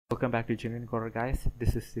Welcome back to Genuine Coder, guys.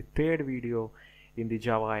 This is the third video in the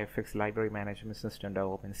JavaFX library management system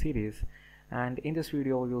development series, and in this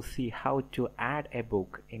video you'll see how to add a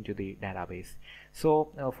book into the database. So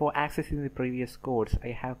for accessing the previous codes, I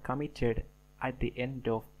have committed at the end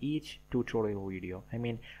of each tutorial video. I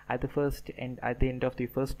mean, at the end of the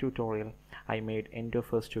first tutorial, I made end of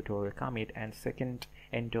first tutorial commit, and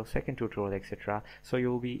end of second tutorial, etc. So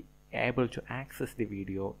you'll be able to access the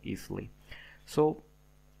video easily. So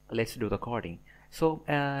let's do the coding. So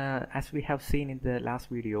as we have seen in the last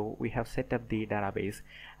video, we have set up the database,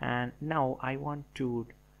 and now I want to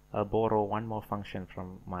borrow one more function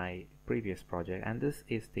from my previous project, and this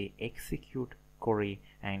is the execute query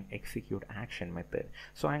and execute action method.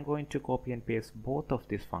 So I'm going to copy and paste both of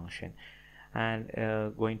this function and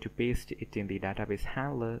going to paste it in the database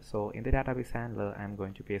handler. So in the database handler, I'm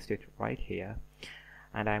going to paste it right here,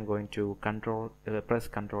 and I'm going to press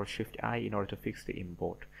Ctrl Shift I in order to fix the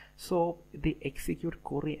import. So the execute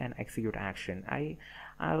query and execute action,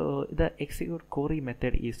 the execute query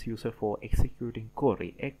method is used for executing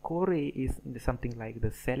query. A query is something like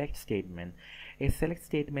the select statement. A select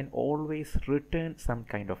statement always returns some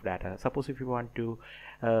kind of data. Suppose if you want to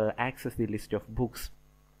access the list of books,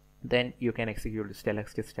 then you can execute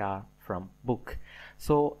select star from book.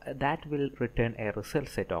 So that will return a result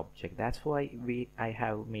set object. That's why I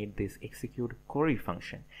have made this execute query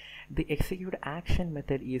function. The execute action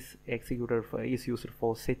method is used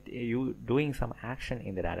for doing some action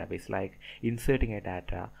in the database, like inserting a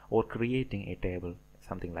data or creating a table,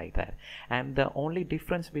 something like that. And the only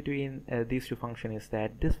difference between these two functions is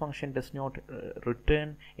that this function does not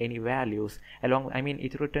return any values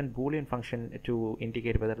it returns boolean function to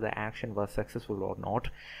indicate whether the action was successful or not,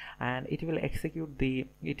 and it will execute the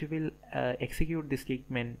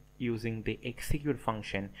statement using the execute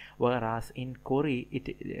function, whereas in query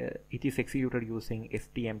it is executed using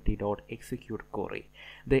stmt.execute query.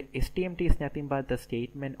 The stmt is nothing but the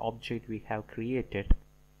statement object we have created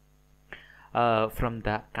from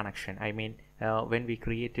the connection. When we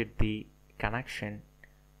created the connection,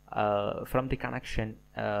 from the connection,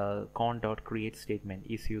 con.create statement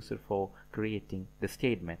is used for creating the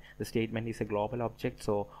statement. The statement is a global object,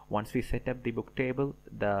 so once we set up the book table,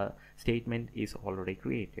 the statement is already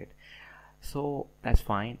created. So that's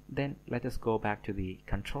fine. Then let us go back to the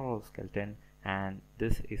control skeleton, and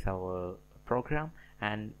this is our program,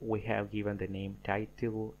 and we have given the name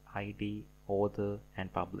title, ID, author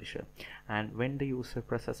and publisher, and when the user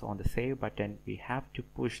presses on the save button, we have to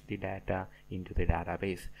push the data into the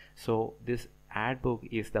database. So this add book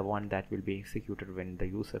is the one that will be executed when the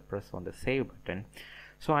user presses on the save button.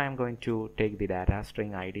 So I am going to take the data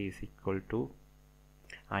string ID is equal to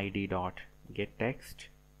id.getText.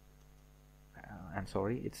 I'm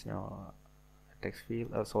sorry, it's no text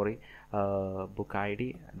field, book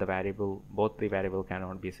ID, the variable, both the variable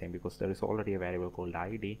cannot be same because there is already a variable called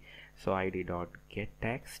ID. So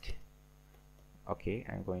id.getText. Okay,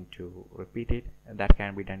 I'm going to repeat it. That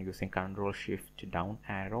can be done using Ctrl Shift down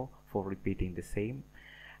arrow for repeating the same.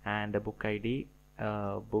 And the book ID,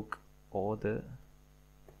 book author,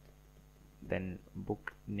 then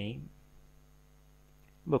book name,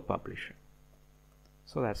 book publisher.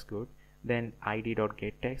 So that's good. Then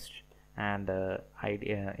id.getText, and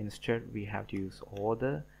instead we have to use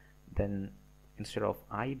author. Then instead of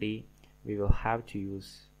ID we will have to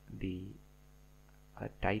use the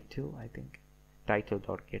title, I think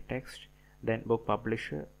title.getText, then book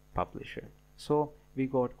publisher. So we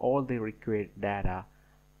got all the required data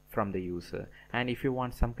from the user. And if you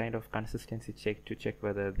want some kind of consistency check to check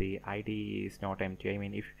whether the ID is not empty,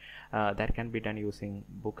 if that can be done using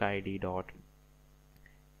book ID dot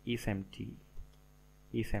is empty.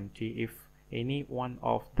 If any one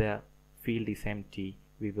of the field is empty,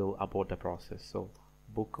 we will abort the process. So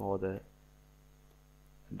book author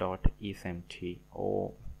dot is empty,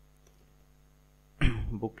 or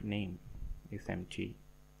book name is empty,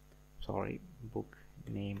 book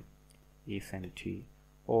name is empty,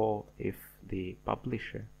 or if the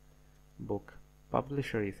book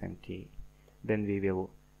publisher is empty, then we will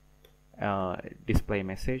display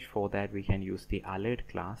message. For that we can use the alert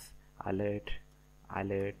class, alert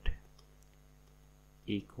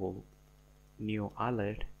equal new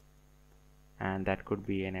alert, and that could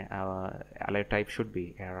be an alert type should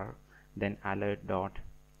be error. Then alert dot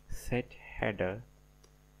set header,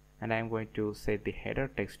 and I'm going to set the header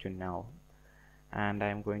text to null, and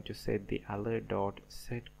I'm going to set the alert dot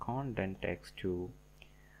set content text to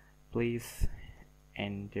please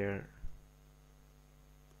enter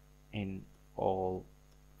in all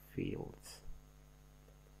fields.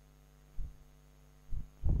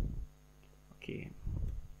 Okay,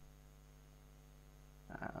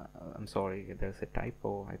 I'm sorry, there's a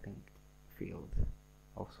typo, I think, field,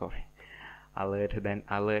 oh sorry, alert, then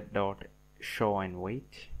alert dot show and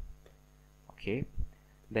wait. Okay,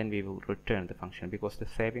 then we will return the function, because the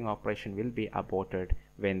saving operation will be aborted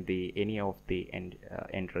when any of the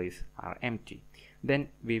entries are empty. Then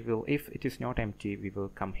we will, if it is not empty, we will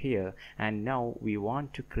come here, and now we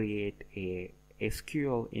want to create a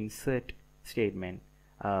SQL insert statement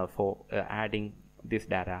for adding this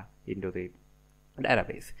data into the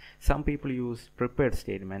database. Some people use prepared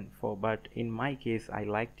statement but in my case I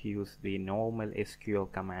like to use the normal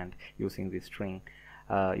SQL command using the string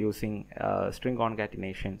string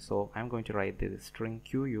concatenation. So I'm going to write the string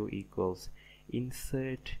QU equals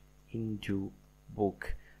insert into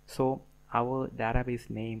book. So our database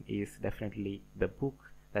name is definitely the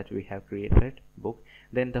book that we have created, book.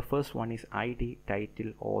 Then the first one is ID,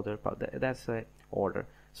 title, author, that's a order.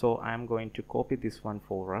 So I'm going to copy this one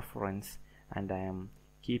for reference, and I am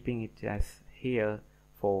keeping it as here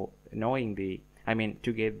for knowing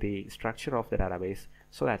to get the structure of the database.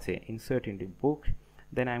 So that's it, insert into book.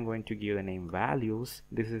 Then I'm going to give the name values.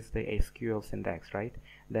 This is the SQL syntax, right?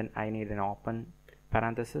 Then I need an open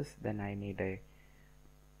parenthesis, then I need a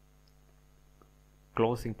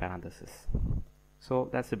closing parenthesis. So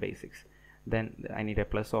that's the basics. Then I need a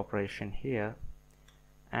plus operation here,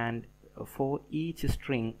 and for each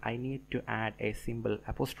string I need to add a symbol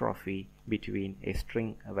apostrophe between a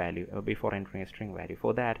string value before entering a string value.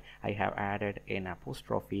 For that I have added an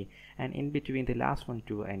apostrophe, and in between the last one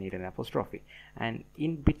too I need an apostrophe, and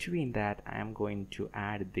in between that I am going to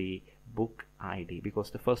add the book ID,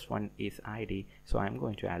 because the first one is ID, so I'm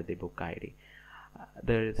going to add the book ID.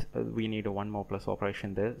 We need one more plus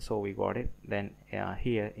operation there, so we got it. Then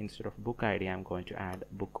here instead of book ID I'm going to add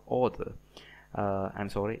book author. I'm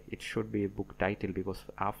sorry, it should be book title, because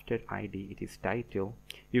after ID it is title.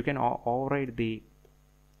 You can override the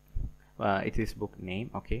it is book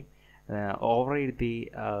name. Okay, override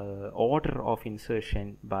the order of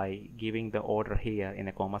insertion by giving the order here in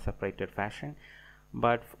a comma separated fashion,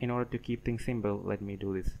 but in order to keep things simple, let me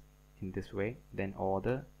do this in this way. Then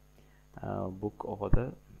author, book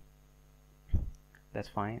author, that's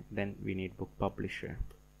fine. Then we need book publisher,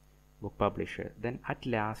 then at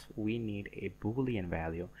last we need a boolean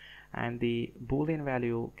value, and the boolean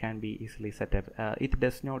value can be easily set up. It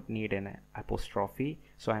does not need an apostrophe,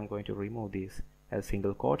 so I'm going to remove these as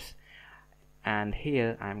single quotes, and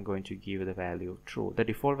here I'm going to give the value true. The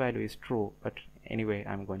default value is true, but anyway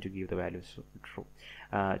I'm going to give the values true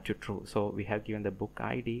to true. So we have given the book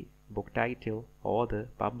ID, book title, author,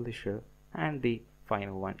 publisher, and the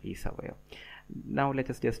final one is available. Now let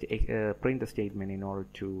us just print the statement in order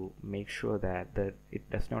to make sure that it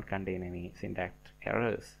does not contain any syntax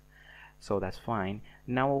errors. So that's fine.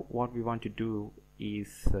 Now what we want to do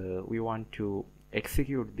is we want to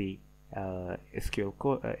execute the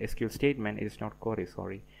SQL statement. It is not query,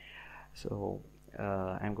 sorry. So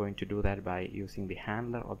I'm going to do that by using the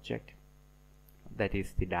handler object, that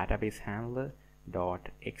is the database handler dot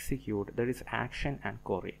execute. There is action and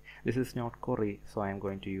query. This is not query, so I am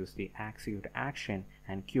going to use the execute action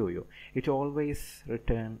and QU. It always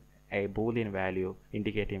return a boolean value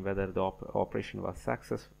indicating whether the operation was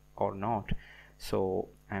successful or not. So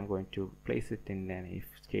I'm going to place it in an if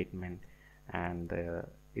statement, and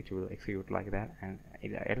it will execute like that. And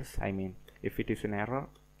else, if it is an error,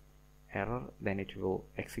 then it will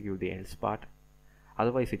execute the else part.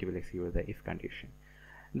 Otherwise it will execute the if condition.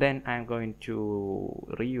 Then I'm going to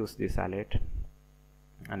reuse this alert,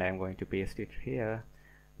 and I'm going to paste it here.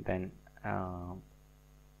 Then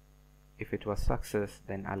if it was success,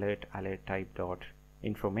 then alert type dot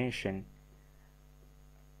information,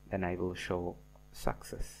 then I will show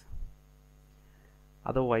success.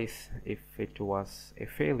 Otherwise, if it was a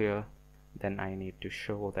failure, then I need to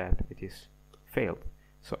show that it is failed.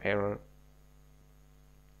 So error,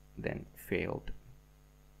 then failed.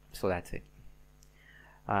 So that's it.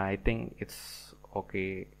 I think it's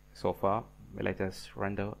okay so far. Let us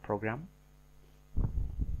run the program.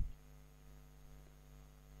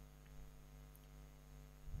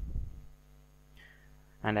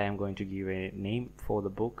 And I am going to give a name for the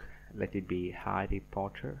book. Let it be Harry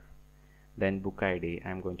Potter. Then book ID,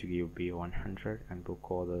 I'm going to give B100, and book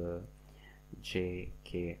author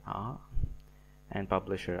JKR, and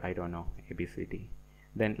publisher, I don't know, ABCD.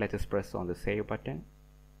 Then let us press on the save button.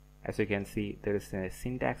 As you can see, there is a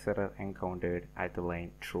syntax error encountered at the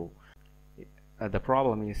line true. The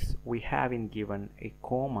problem is we haven't given a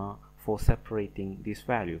comma for separating these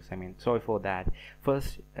values. Sorry for that.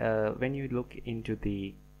 First, when you look into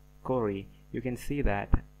the query, you can see that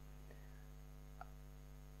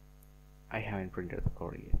I haven't printed the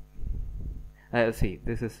query yet. See,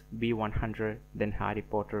 this is B100, then Harry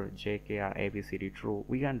Potter, JKR, ABCD true.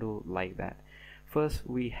 We can do like that. First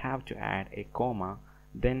we have to add a comma,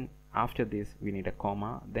 then after this we need a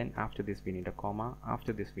comma, then after this we need a comma,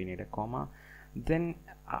 after this we need a comma, then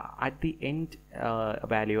at the end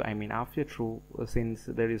value, I mean after true, since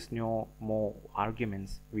there is no more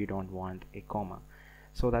arguments, we don't want a comma.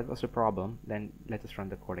 So that was the problem. Then let us run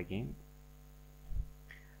the code again.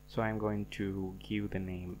 So I'm going to give the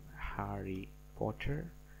name Harry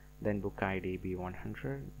Potter, then book ID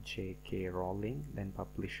B100, JK Rowling, then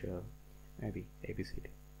publisher maybe ABCD.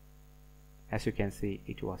 As you can see,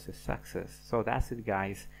 it was a success. So that's it,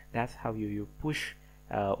 guys. That's how you push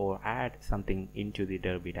or add something into the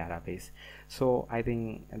Derby database. So I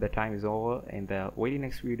think the time is over. In the very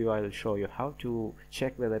next video I will show you how to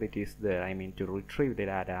check whether it is there, I mean to retrieve the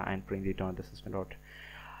data and print it on the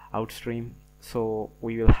system.out stream. So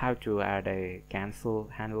we will have to add a cancel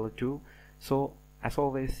handler too. So as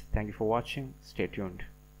always, thank you for watching. Stay tuned.